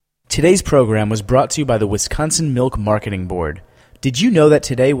Today's program was brought to you by the Wisconsin Milk Marketing Board. Did you know that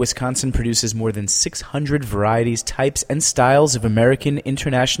today Wisconsin produces more than 600 varieties, types, and styles of American,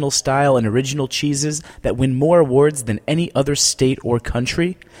 international style, and original cheeses that win more awards than any other state or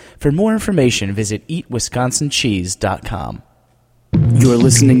country? For more information, visit eatwisconsincheese.com. You're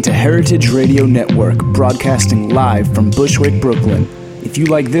listening to Heritage Radio Network, broadcasting live from Bushwick, Brooklyn. If you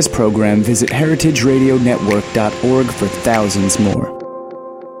like this program, visit heritageradionetwork.org for thousands more.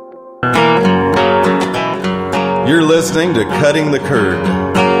 You're listening to Cutting the Curd,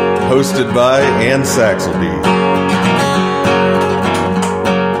 hosted by Ann Saxelby.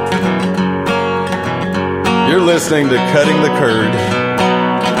 You're listening to Cutting the Curd,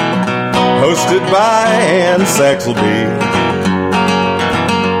 hosted by Ann Saxelby.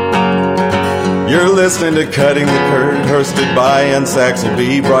 You're listening to Cutting the Curd, hosted by Ann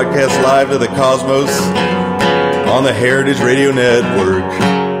Saxelby, broadcast live to the cosmos on the Heritage Radio Network.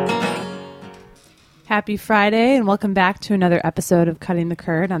 Happy Friday, and welcome back to another episode of Cutting the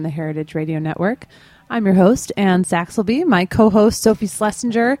Curd on the Heritage Radio Network. I'm your host, Ann Saxelby. My co-host, Sophie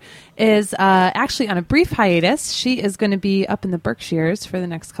Schlesinger, is actually on a brief hiatus. She is going to be up in the Berkshires for the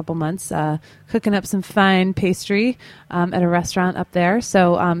next couple months, cooking up some fine pastry at a restaurant up there.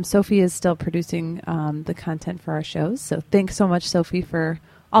 So Sophie is still producing the content for our shows. So thanks so much, Sophie, for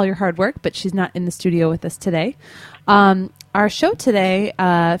all your hard work, but she's not in the studio with us today. Our show today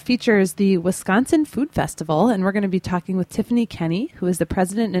features the Wisconsin Food Festival, and we're going to be talking with Tiffany Kenny, who is the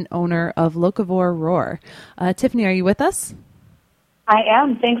president and owner of Locavore Roar. Tiffany, are you with us? I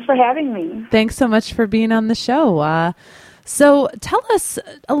am. Thanks for having me. Thanks so much for being on the show. So tell us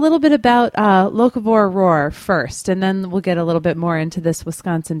a little bit about Locavore Roar first, and then we'll get a little bit more into this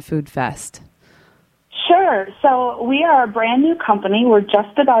Wisconsin Food Fest. Sure. So we are a brand new company. We're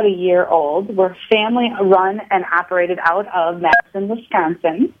just about a year old. We're family run and operated out of Madison,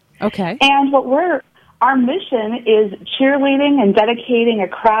 Wisconsin. Okay. And our mission is cheerleading and dedicating a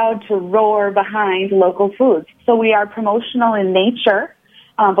crowd to roar behind local foods. So we are promotional in nature,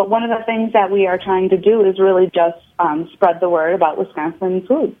 but one of the things that we are trying to do is really just spread the word about Wisconsin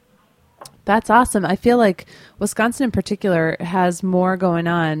food. That's awesome. I feel like Wisconsin in particular has more going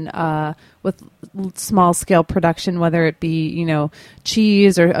on with small-scale production, whether it be,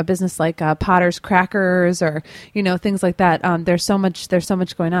 cheese or a business like Potter's Crackers or, things like that. There's so much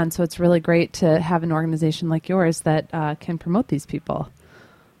going on. So it's really great to have an organization like yours that can promote these people.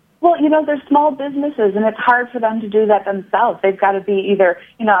 Well, they're small businesses, and it's hard for them to do that themselves. They've got to be either,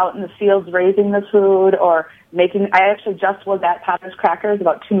 out in the fields raising the food or making. I actually just was at Potter's Crackers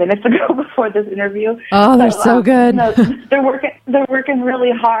about 2 minutes ago before this interview. Oh, they're so good. They're working really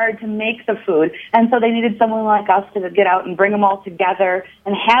hard to make the food, and so they needed someone like us to get out and bring them all together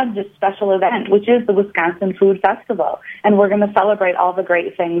and have this special event, which is the Wisconsin Food Festival, and we're going to celebrate all the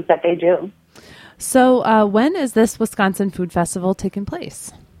great things that they do. So, when is this Wisconsin Food Festival taking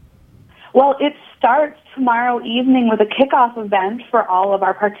place? Well, it starts tomorrow evening with a kickoff event for all of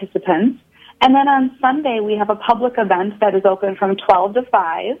our participants. And then on Sunday, we have a public event that is open from 12 to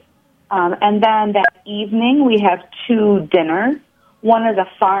 5. And then that evening, we have 2 dinners. One is a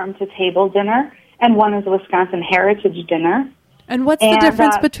farm-to-table dinner, and one is a Wisconsin Heritage dinner. And what's the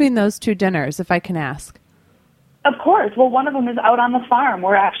difference between those 2 dinners, if I can ask? Of course. Well, one of them is out on the farm.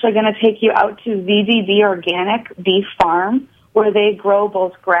 We're actually going to take you out to VDB Organic Beef Farm, where they grow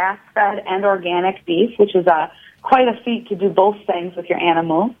both grass-fed and organic beef, which is quite a feat to do both things with your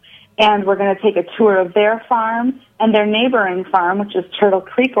animals. And we're going to take a tour of their farm and their neighboring farm, which is Turtle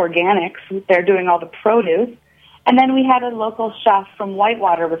Creek Organics. They're doing all the produce. And then we had a local chef from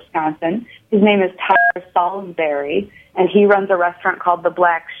Whitewater, Wisconsin. His name is Tyler Salisbury, and he runs a restaurant called The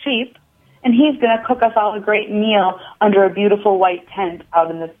Black Sheep. And he's going to cook us all a great meal under a beautiful white tent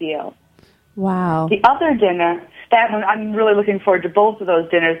out in the field. Wow. The other dinner, that one, I'm really looking forward to both of those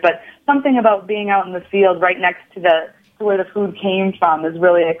dinners, but something about being out in the field right next to where the food came from is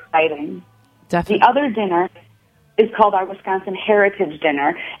really exciting. Definitely. The other dinner is called our Wisconsin Heritage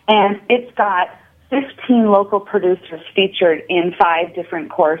Dinner, and it's got 15 local producers featured in 5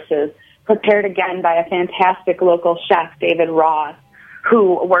 different courses, prepared again by a fantastic local chef, David Ross,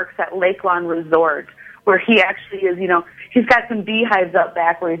 who works at Lake Lawn Resort, where he actually is, he's got some beehives up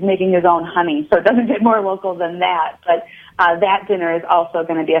back where he's making his own honey, so it doesn't get more local than that. But that dinner is also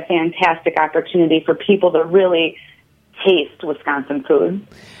going to be a fantastic opportunity for people to really taste Wisconsin food.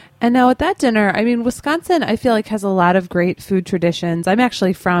 And now at that dinner, I mean, Wisconsin, I feel like has a lot of great food traditions. I'm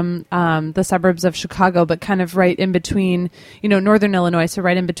actually from the suburbs of Chicago, but kind of right in between, northern Illinois, so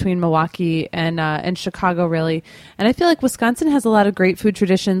right in between Milwaukee and Chicago, really. And I feel like Wisconsin has a lot of great food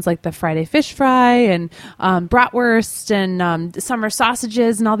traditions, like the Friday fish fry and bratwurst and summer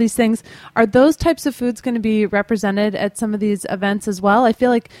sausages and all these things. Are those types of foods going to be represented at some of these events as well? I feel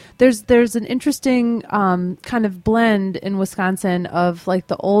like there's an interesting kind of blend in Wisconsin of like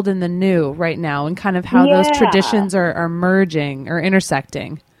the old and the new right now, and kind of how those traditions are merging or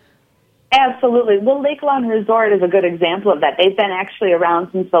intersecting. Absolutely. Well, Lake Lawn Resort is a good example of that. They've been actually around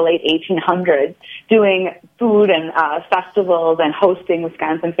since the late 1800s doing food and festivals and hosting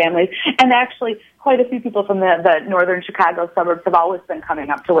Wisconsin families. And actually, quite a few people from the northern Chicago suburbs have always been coming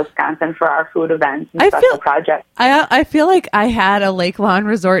up to Wisconsin for our food events and special projects. I feel like I had a Lake Lawn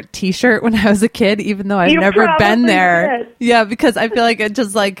Resort T-shirt when I was a kid, even though I've never been there. Did. Yeah, because I feel like it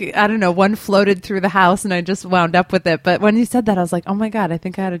just one floated through the house and I just wound up with it. But when you said that, I was like, oh my God, I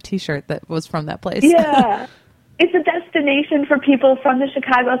think I had a T-shirt that was from that place. Yeah. It's a destination for people from the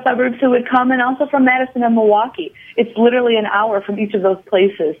Chicago suburbs who would come, and also from Madison and Milwaukee. It's literally an hour from each of those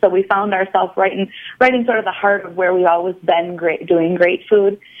places. So we found ourselves right in sort of the heart of where we've always been doing great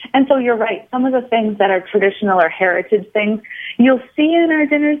food. And so you're right. Some of the things that are traditional or heritage things you'll see in our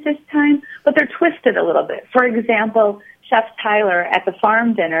dinners this time, but they're twisted a little bit. For example, Chef Tyler at the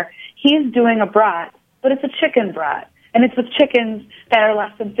farm dinner, he's doing a brat, but it's a chicken brat. And it's with chickens that are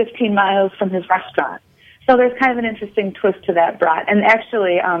less than 15 miles from his restaurant. So there's kind of an interesting twist to that brat. And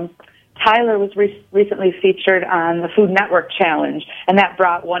actually, Tyler was recently featured on the Food Network Challenge, and that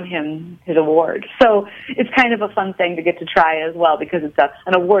brat won him his award. So it's kind of a fun thing to get to try as well, because it's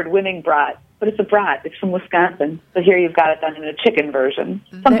an award-winning brat. But it's a brat. It's from Wisconsin. So here you've got it done in a chicken version.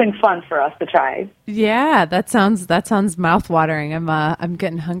 Something fun for us to try. Yeah, that sounds mouth-watering. I'm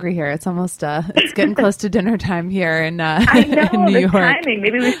getting hungry here. It's almost it's getting close to dinner time here in I know, in New York. Timing.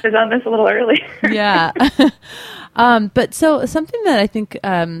 Maybe we should have done this a little earlier. Yeah. But so something that I think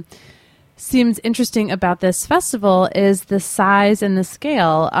seems interesting about this festival is the size and the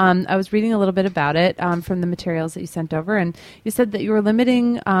scale. I was reading a little bit about it from the materials that you sent over, and you said that you were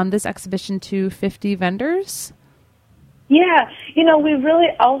limiting this exhibition to 50 vendors. Yeah, we really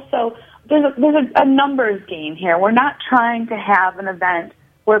also, there's a numbers game here. We're not trying to have an event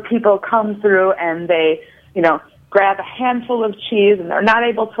where people come through and they, grab a handful of cheese and they're not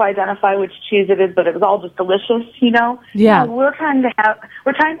able to identify which cheese it is, but it was all just delicious, Yeah. We're trying to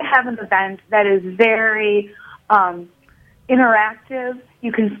have an event that is very interactive.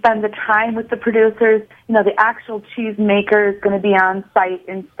 You can spend the time with the producers. The actual cheese maker is going to be on site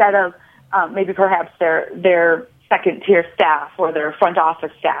instead of maybe perhaps their second-tier staff or their front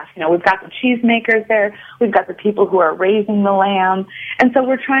office staff. We've got the cheese makers there. We've got the people who are raising the lamb. And so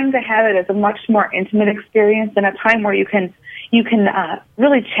we're trying to have it as a much more intimate experience and a time where you can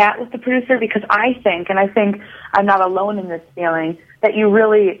really chat with the producer, because I think I'm not alone in this feeling, that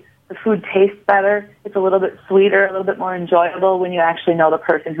the food tastes better. It's a little bit sweeter, a little bit more enjoyable when you actually know the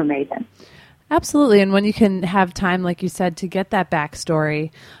person who made it. Absolutely. And when you can have time, like you said, to get that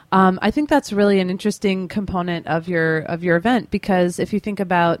backstory, I think that's really an interesting component of your event, because if you think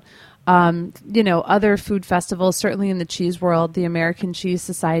about, other food festivals, certainly in the cheese world, the American Cheese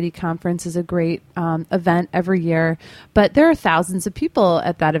Society Conference is a great event every year, but there are thousands of people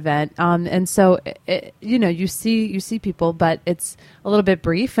at that event. And so, you see people, but it's a little bit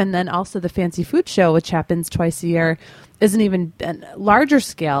brief. And then also the Fancy Food Show, which happens twice a year, is an even larger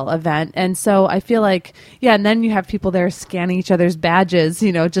scale event. And so I feel like, and then you have people there scanning each other's badges,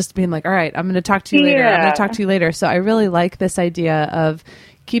 just being like, all right, I'm going to talk to you later. I'm going to talk to you later. So I really like this idea of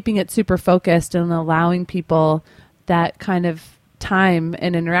keeping it super focused and allowing people that kind of time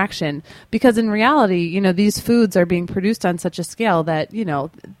and interaction, because in reality, these foods are being produced on such a scale that,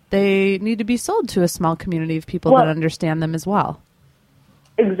 they need to be sold to a small community of people that understand them as well.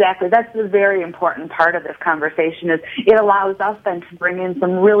 Exactly. That's the very important part of this conversation, is it allows us then to bring in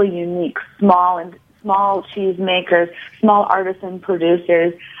some really unique small cheese makers, small artisan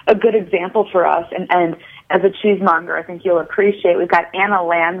producers. A good example for us, and as a cheesemonger, I think you'll appreciate, we've got Anna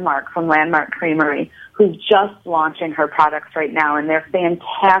Landmark from Landmark Creamery, who's just launching her products right now, and they're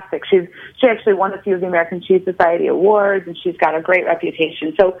fantastic. She actually won a few of the American Cheese Society awards, and she's got a great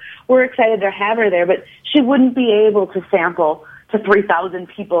reputation. So we're excited to have her there, but she wouldn't be able to sample to 3,000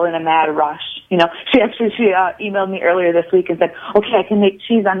 people in a mad rush. She emailed me earlier this week and said, okay, I can make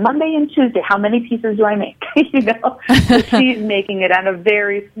cheese on Monday and Tuesday. How many pieces do I make? So she's making it on a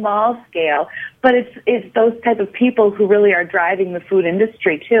very small scale. But it's those type of people who really are driving the food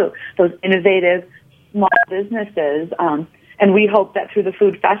industry too, those innovative small businesses. And And we hope that through the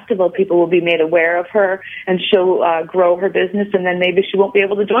food festival, people will be made aware of her, and she'll grow her business, and then maybe she won't be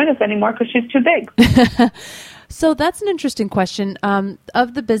able to join us anymore because she's too big. So that's an interesting question.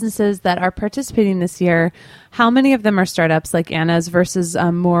 Of the businesses that are participating this year, how many of them are startups like Anna's versus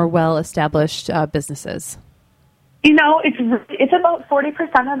more well-established businesses? You know, it's about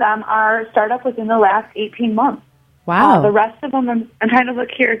 40% of them are startup within the last 18 months. Wow. The rest of them, I'm trying to look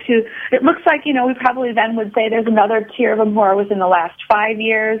here too. It looks like, we probably then would say there's another tier of them who are within the last 5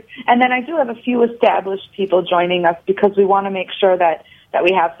 years. And then I do have a few established people joining us because we want to make sure that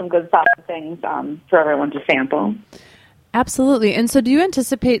we have some good solid things for everyone to sample. Absolutely. And so do you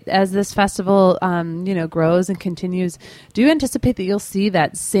anticipate as this festival, grows and continues, do you anticipate that you'll see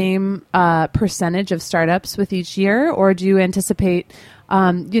that same percentage of startups with each year? Or do you anticipate,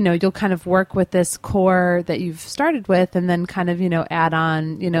 you'll kind of work with this core that you've started with and then kind of, add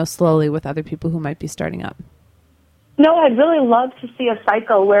on, slowly with other people who might be starting up? No, I'd really love to see a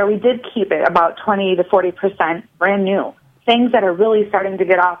cycle where we did keep it about 20 to 40% brand new. Things that are really starting to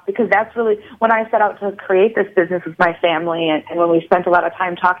get off, because that's really, when I set out to create this business with my family and when we spent a lot of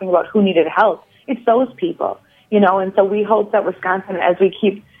time talking about who needed help, it's those people, and so we hope that Wisconsin, as we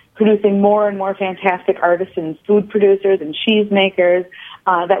keep producing more and more fantastic artisans, food producers and cheese makers,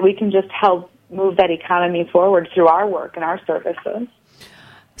 that we can just help move that economy forward through our work and our services.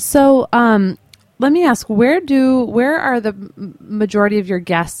 So, let me ask, where are the majority of your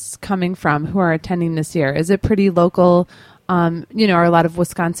guests coming from who are attending this year? Is it pretty local? Are a lot of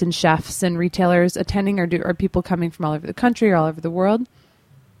Wisconsin chefs and retailers attending, or are people coming from all over the country or all over the world?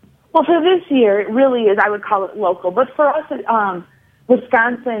 Well, for this year, it really is, I would call it local. But for us,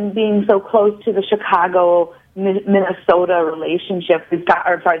 Wisconsin being so close to the Chicago-Minnesota relationship, the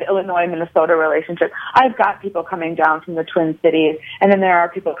Illinois-Minnesota relationship, I've got people coming down from the Twin Cities, and then there are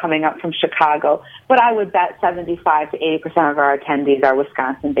people coming up from Chicago. But I would bet 75 to 80% of our attendees are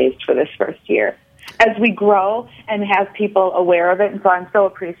Wisconsin-based for this first year. As we grow and have people aware of it, and so I'm so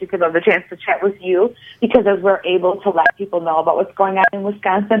appreciative of the chance to chat with you, because as we're able to let people know about what's going on in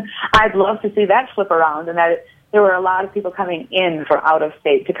Wisconsin, I'd love to see that flip around, and that there were a lot of people coming in from out of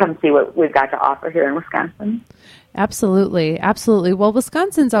state to come see what we've got to offer here in Wisconsin. Absolutely. Absolutely. Well,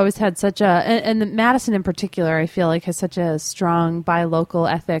 Wisconsin's always had such and Madison in particular, I feel like has such a strong buy local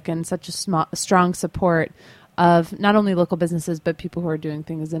ethic and such a strong support of not only local businesses, but people who are doing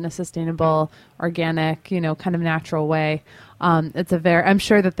things in a sustainable, organic, kind of natural way. I'm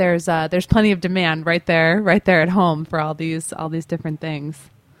sure that there's plenty of demand right there at home for all these different things.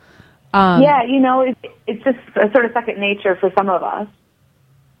 It's just a sort of second nature for some of us.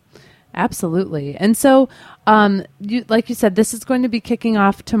 Absolutely. And so, like you said, this is going to be kicking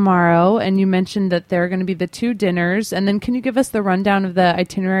off tomorrow, and you mentioned that there are going to be the 2 dinners. And then can you give us the rundown of the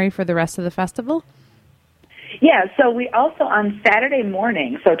itinerary for the rest of the festival? Yeah, so we also on Saturday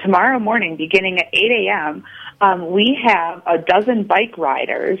morning, so tomorrow morning, beginning at 8 a.m., we have a dozen bike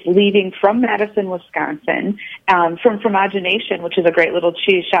riders leaving from Madison, Wisconsin, from Fromagination, which is a great little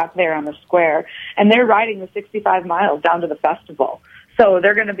cheese shop there on the square, and they're riding the 65 miles down to the festival. So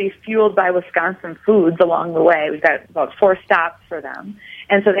they're going to be fueled by Wisconsin foods along the way. We've got about 4 stops for them.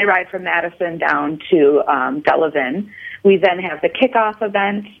 And so they ride from Madison down to Delavan. We then have the kickoff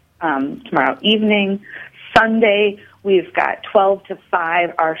event tomorrow evening. Sunday, we've got 12 to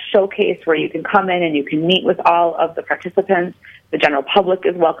 5, our showcase where you can come in and you can meet with all of the participants. The general public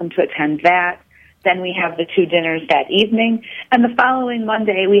is welcome to attend that. Then we have the 2 dinners that evening. And the following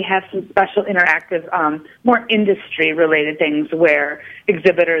Monday, we have some special interactive, more industry-related things where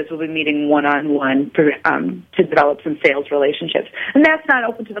exhibitors will be meeting one-on-one to develop some sales relationships. And that's not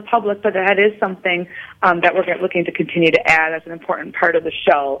open to the public, but that is something that we're looking to continue to add as an important part of the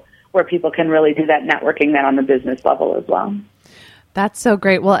show, where people can really do that networking then on the business level as well. That's so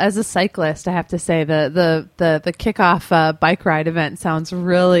great. Well, as a cyclist, I have to say the kickoff bike ride event sounds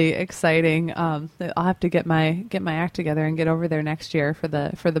really exciting. I'll have to get my act together and get over there next year for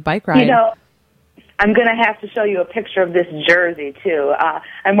the bike ride. I'm going to have to show you a picture of this jersey too.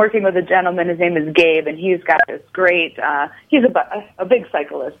 I'm working with a gentleman. His name is Gabe, and he's got this great. He's a big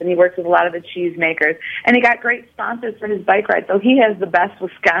cyclist, and he works with a lot of the cheese makers. And he got great sponsors for his bike ride, so he has the best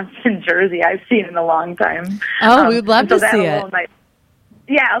Wisconsin jersey I've seen in a long time. Oh, we'd love to see it.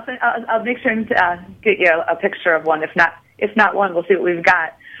 Yeah, I'll make sure and get you a picture of one. If not one, we'll see what we've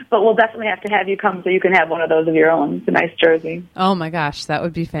got. But we'll definitely have to have you come so you can have one of those of your own. It's a nice jersey. Oh my gosh, that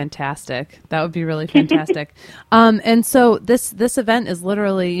would be fantastic. That would be really fantastic. And so this event is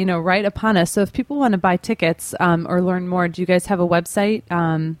literally, right upon us. So if people want to buy tickets or learn more, do you guys have a website?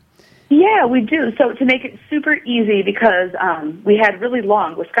 Yeah, we do. So to make it super easy, because we had really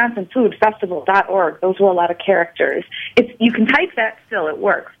long WisconsinFoodFestival.org. Those were a lot of characters. You can type that still, it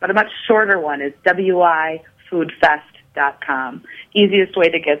works, but a much shorter one is wifoodfest.com. Easiest way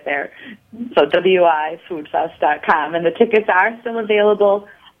to get there. So wifoodfest.com. And the tickets are still available.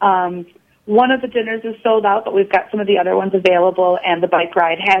 One of the dinners is sold out, but we've got some of the other ones available, and the bike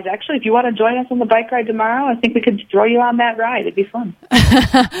ride has. Actually, if you want to join us on the bike ride tomorrow, I think we could throw you on that ride. It'd be fun.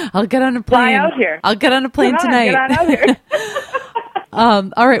 I'll get on a plane. Fly out here. I'll get on a plane tonight. Get on out here.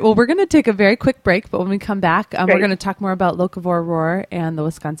 All right, well, we're going to take a very quick break, but when we come back, we're going to talk more about Locavore Roar and the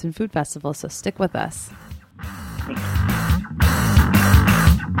Wisconsin Food Festival, so stick with us.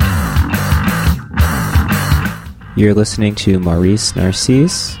 You're listening to Maurice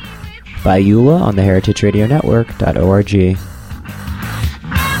Narcisse by Eula on the heritageradionetwork.org.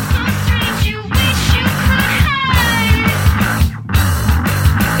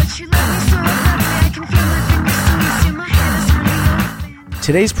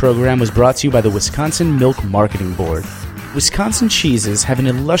 Today's program was brought to you by the Wisconsin Milk Marketing Board. Wisconsin cheeses have an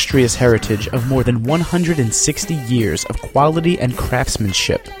illustrious heritage of more than 160 years of quality and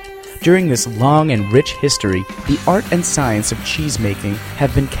craftsmanship. During this long and rich history, the art and science of cheesemaking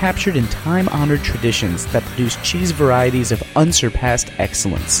have been captured in time-honored traditions that produce cheese varieties of unsurpassed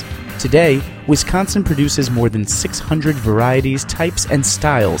excellence. Today, Wisconsin produces more than 600 varieties, types, and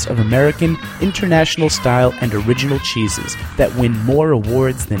styles of American, international style, and original cheeses that win more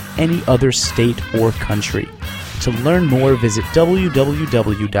awards than any other state or country. To learn more, visit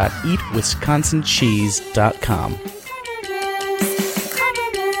www.eatwisconsincheese.com.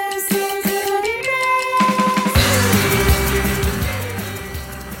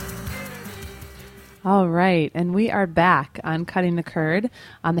 All right, and we are back on Cutting the Curd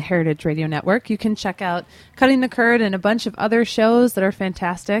on the Heritage Radio Network. You can check out Cutting the Curd and a bunch of other shows that are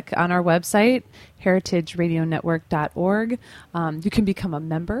fantastic on our website, heritageradionetwork.org. You can become a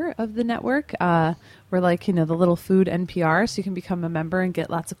member of the network. We're like, the little food NPR, so you can become a member and get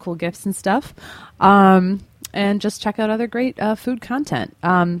lots of cool gifts and stuff. And just check out other great food content.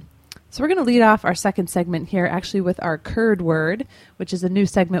 So we're going to lead off our second segment here actually with our curd word, which is a new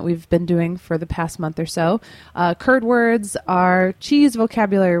segment we've been doing for the past month or so. Curd words are cheese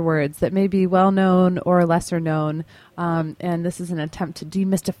vocabulary words that may be well-known or lesser known, and this is an attempt to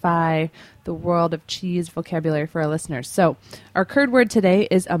demystify the world of cheese vocabulary for our listeners. So our curd word today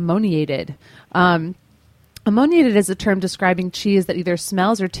is ammoniated. Ammoniated is a term describing cheese that either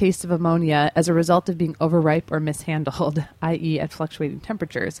smells or tastes of ammonia as a result of being overripe or mishandled, i.e. at fluctuating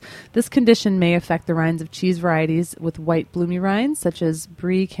temperatures. This condition may affect the rinds of cheese varieties with white bloomy rinds, such as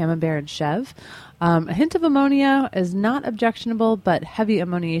Brie, Camembert, and Chèvre. A hint of ammonia is not objectionable, but heavy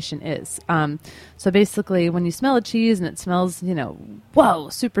ammoniation is. So basically, when you smell a cheese and it smells, whoa,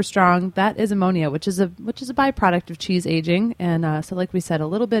 super strong, that is ammonia, which is a byproduct of cheese aging. And so like we said, a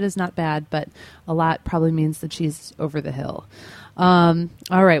little bit is not bad, but a lot probably means the cheese is over the hill. All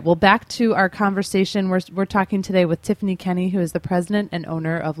right, well, back to our conversation. We're talking today with Tiffany Kenny, who is the president and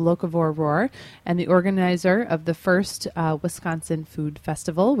owner of Locavore Roar and the organizer of the first Wisconsin Food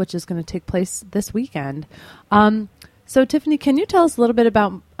Festival, which is going to take place this weekend. So, Tiffany, can you tell us a little bit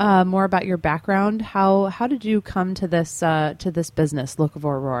about more about your background? How did you come to this business,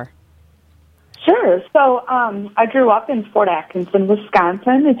 Locavore Roar? Sure. So I grew up in Fort Atkinson,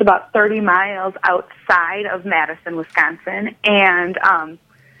 Wisconsin. It's about 30 miles outside of Madison, Wisconsin. And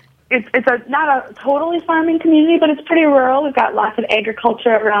it's not a totally farming community, but it's pretty rural. We've got lots of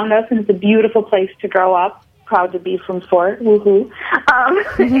agriculture around us, and it's a beautiful place to grow up. Proud to be from Fort, woohoo.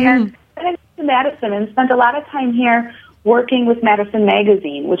 And I went to Madison and spent a lot of time here working with Madison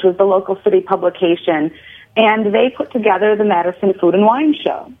Magazine, which was the local city publication. And they put together the Madison Food and Wine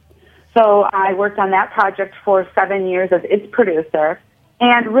Show. So I worked on that project for 7 years as its producer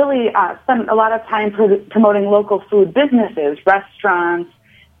and really spent a lot of time promoting local food businesses, restaurants,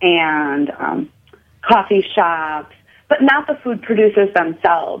 and coffee shops, but not the food producers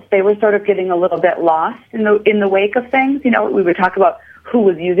themselves. They were sort of getting a little bit lost in the wake of things. We would talk about who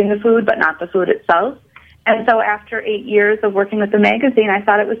was using the food, but not the food itself. And so after 8 years of working with the magazine, I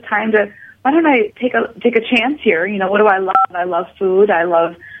thought it was time to, why don't I take a chance here? What do I love? I love food. I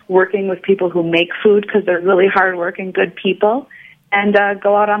love working with people who make food because they're really hardworking, good people, and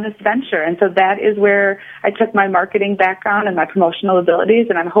go out on this venture. And so that is where I took my marketing background and my promotional abilities,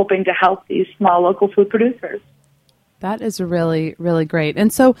 and I'm hoping to help these small local food producers. That is really, really great.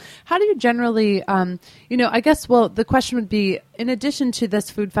 And so how do you generally, I guess, the question would be, in addition to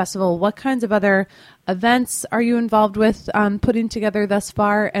this food festival, what kinds of other events are you involved with putting together thus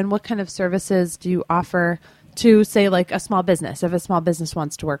far, and what kind of services do you offer to, say, like a small business, if a small business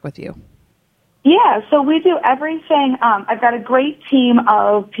wants to work with you? Yeah, so we do everything. I've got a great team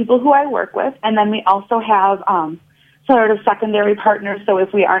of people who I work with, and then we also have sort of secondary partners. So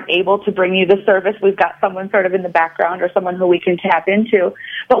if we aren't able to bring you the service, we've got someone sort of in the background or someone who we can tap into.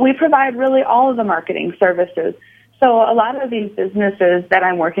 But we provide really all of the marketing services. So a lot of these businesses that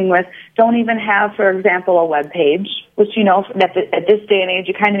I'm working with don't even have, for example, a web page, which, you know, at this day and age,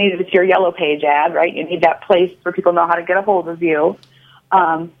 you kind of need it. It's your yellow page ad, right? You need that place where people know how to get a hold of you.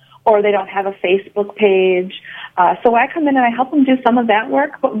 Or they don't have a Facebook page. So I come in and I help them do some of that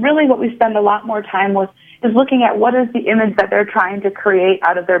work. But really what we spend a lot more time with is looking at what is the image that they're trying to create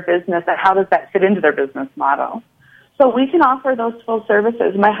out of their business and how does that fit into their business model. So we can offer those full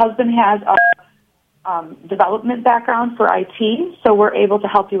services. My husband has a development background for IT, so we're able to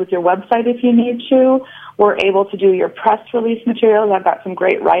help you with your website if you need to. We're able to do your press release materials. I've got some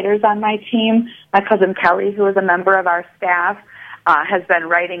great writers on my team. My cousin Kelly, who is a member of our staff, has been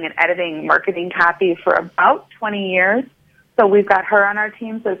writing and editing marketing copy for about 20 years. So we've got her on our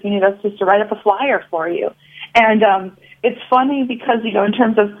team, so if you need us just to write up a flyer for you. And it's funny because, you know, in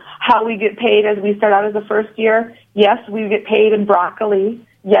terms of how we get paid as we start out as a first year, yes, we get paid in broccoli.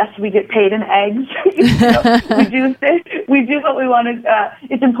 Yes, we get paid in eggs. We do what we want to.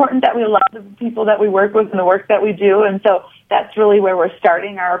 It's important that we love the people that we work with and the work that we do, and so that's really where we're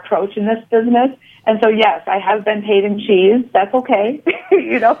starting our approach in this business. And so, yes, I have been paid in cheese. That's okay.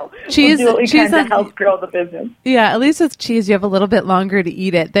 You know, cheese, we'll do what we cheese can to help grow the business. Yeah, at least with cheese, you have a little bit longer to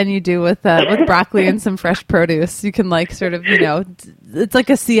eat it than you do with broccoli and some fresh produce. You can, like, sort of, you know, it's like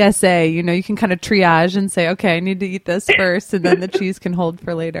a CSA. You know, you can kind of triage and say, okay, I need to eat this first, and then the cheese can hold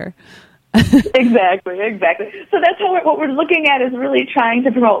for later. Exactly. So that's what we're looking at is really trying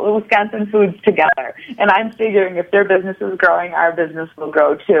to promote Wisconsin foods together. And I'm figuring if their business is growing, our business will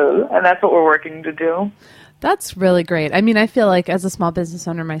grow too. And that's what we're working to do. That's really great. I mean, I feel like as a small business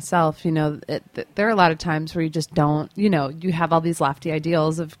owner myself, you know, there are a lot of times where you just don't, you know, you have all these lofty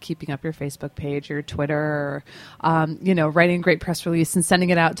ideals of keeping up your Facebook page or Twitter or, you know, writing a great press release and sending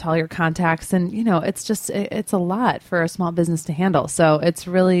it out to all your contacts. And, you know, it's just, it's a lot for a small business to handle. So it's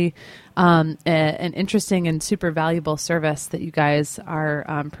really an interesting and super valuable service that you guys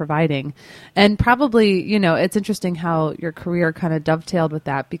are providing. And probably, you know, it's interesting how your career kind of dovetailed with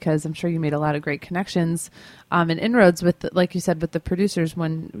that, because I'm sure you made a lot of great connections and inroads with, like you said, with the producers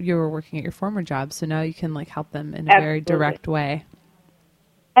when you were working at your former job. So now you can, like, help them in a very direct way.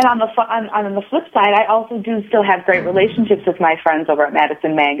 And on the flip side, I also do still have great relationships with my friends over at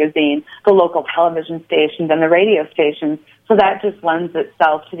Madison Magazine, the local television stations, and the radio stations. So that just lends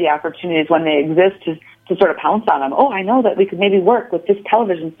itself to the opportunities when they exist to sort of pounce on them. Oh, I know that we could maybe work with this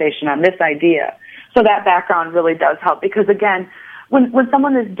television station on this idea. So that background really does help because, again, when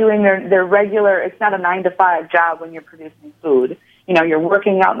someone is doing their regular, it's not a 9-to-5 job when you're producing food. You know, you're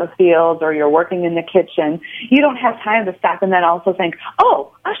working out in the fields or you're working in the kitchen. You don't have time to stop and then also think,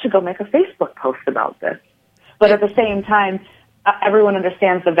 oh, I should go make a Facebook post about this. But at the same time, everyone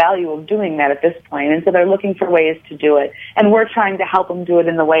understands the value of doing that at this point, and so they're looking for ways to do it. And we're trying to help them do it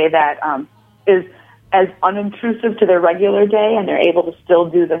in the way that is as unintrusive to their regular day, and they're able to still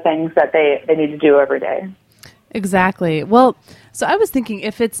do the things that they need to do every day. Exactly. Well, so I was thinking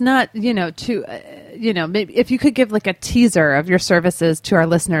if it's not, you know, maybe if you could give like a teaser of your services to our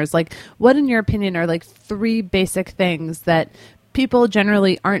listeners, like what in your opinion are like 3 basic things that people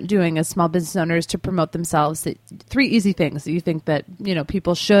generally aren't doing as small business owners to promote themselves? 3 easy things that you think that, you know,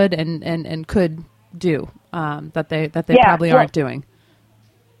 people should and could do that they probably aren't doing.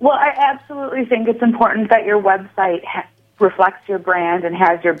 Well, I absolutely think it's important that your website reflects your brand and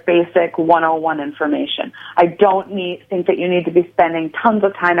has your basic 101 information. I don't think that you need to be spending tons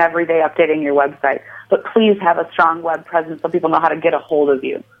of time every day updating your website, but please have a strong web presence so people know how to get a hold of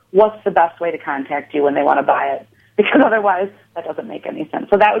you. What's the best way to contact you when they want to buy it? Because otherwise, that doesn't make any sense.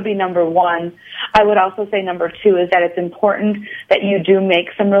 So that would be number 1. I would also say number 2 is that it's important that you do make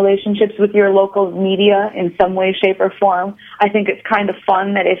some relationships with your local media in some way, shape, or form. I think it's kind of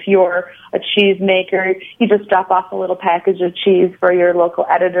fun that if you're a cheese maker, you just drop off a little package of cheese for your local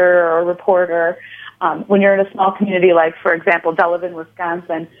editor or reporter. When you're in a small community like, for example, Delavan,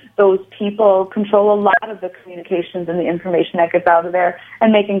 Wisconsin, those people control a lot of the communications and the information that gets out of there,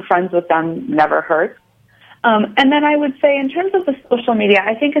 and making friends with them never hurts. And then I would say in terms of the social media,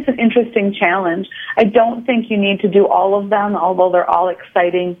 I think it's an interesting challenge. I don't think you need to do all of them, although they're all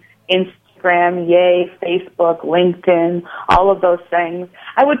exciting. Instagram, yay, Facebook, LinkedIn, all of those things.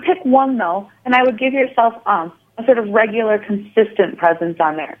 I would pick one, though, and I would give yourself a sort of regular, consistent presence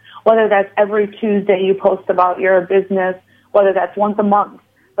on there. Whether that's every Tuesday you post about your business, whether that's once a month.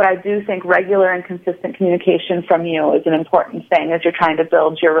 but I do think regular and consistent communication from you is an important thing as you're trying to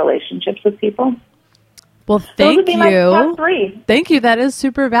build your relationships with people. Well, Those thank would be my top 3. you. Thank you. That is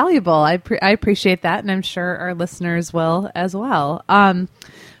super valuable. I appreciate that, and I'm sure our listeners will as well.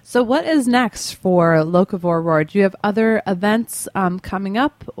 So what is next for Locavore Roar? Do you have other events coming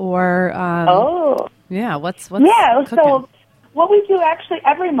up, or what's cooking? So what we do actually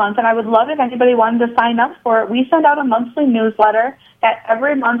every month, and I would love if anybody wanted to sign up for it, we send out a monthly newsletter that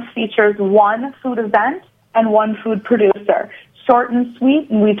every month features one food event and one food producer. Short and sweet,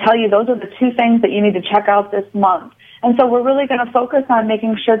 and we tell you those are the 2 things that you need to check out this month. And so we're really going to focus on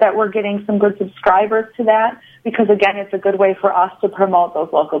making sure that we're getting some good subscribers to that, because again, it's a good way for us to promote those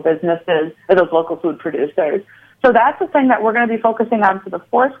local businesses or those local food producers. So that's the thing that we're going to be focusing on for the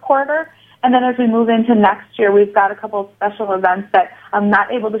 4th quarter. And then as we move into next year, we've got a couple of special events that I'm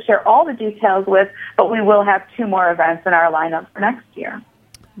not able to share all the details with, but we will have 2 more events in our lineup for next year.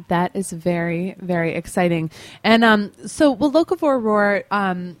 That is very, very exciting. And so will Locavore Roar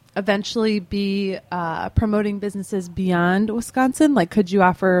eventually be promoting businesses beyond Wisconsin? Like, could you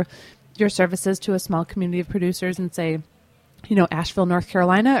offer your services to a small community of producers in, say, Asheville, North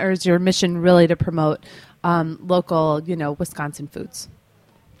Carolina? Or is your mission really to promote local, Wisconsin foods?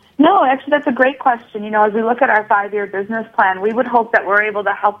 No, actually, that's a great question. As we look at our 5-year business plan, we would hope that we're able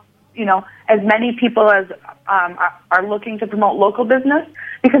to help, as many people as are looking to promote local business,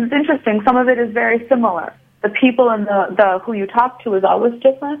 because it's interesting. Some of it is very similar. The people and the who you talk to is always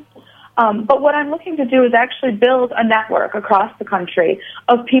different. But what I'm looking to do is actually build a network across the country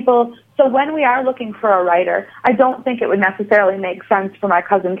of people. So when we are looking for a writer, I don't think it would necessarily make sense for my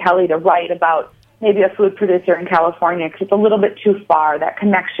cousin Kelly to write about maybe a food producer in California, because it's a little bit too far. That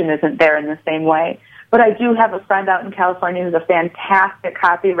connection isn't there in the same way. But I do have a friend out in California who's a fantastic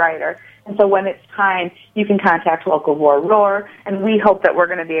copywriter. And so when it's time, you can contact Locavore Roar, and we hope that we're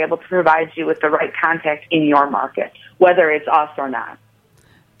going to be able to provide you with the right contact in your market, whether it's us or not.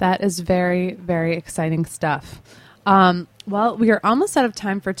 That is very, very exciting stuff. Well, we are almost out of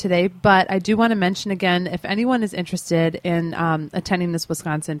time for today, but I do want to mention again, if anyone is interested in attending this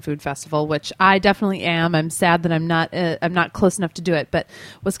Wisconsin Food Festival, which I definitely am. I'm sad that I'm not close enough to do it, but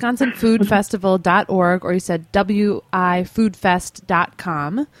wisconsinfoodfestival.org, or you said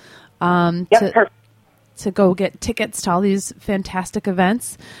wifoodfest.com. To go get tickets to all these fantastic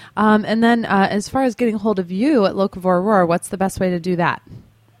events. And then as far as getting hold of you at Locavore Roar, what's the best way to do that?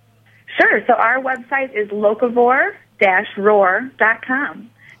 Sure. So our website is locavore-roar.com.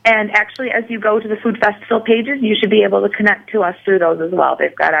 And actually, as you go to the food festival pages, you should be able to connect to us through those as well.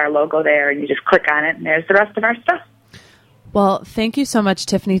 They've got our logo there, and you just click on it, and there's the rest of our stuff. Well, thank you so much,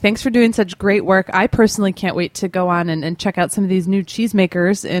 Tiffany. Thanks for doing such great work. I personally can't wait to go on and check out some of these new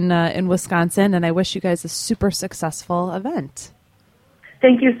cheesemakers in Wisconsin, and I wish you guys a super successful event.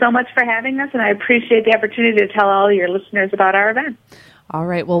 Thank you so much for having us, and I appreciate the opportunity to tell all your listeners about our event. All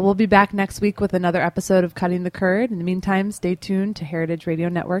right. Well, we'll be back next week with another episode of Cutting the Curd. In the meantime, stay tuned to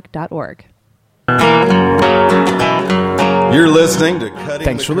heritageradionetwork.org. You're listening to Cutting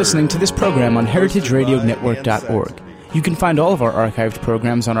Thanks for listening to this program on heritageradionetwork.org. You can find all of our archived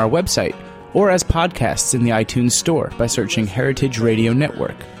programs on our website or as podcasts in the iTunes Store by searching Heritage Radio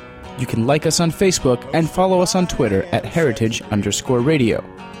Network. You can like us on Facebook and follow us on Twitter at @heritage_radio.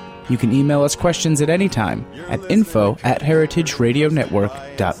 You can email us questions at any time at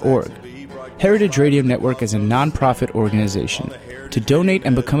info@heritageradionetwork.org. Heritage Radio Network is a non-profit organization. To donate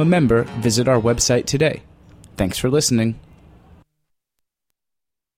and become a member, visit our website today. Thanks for listening.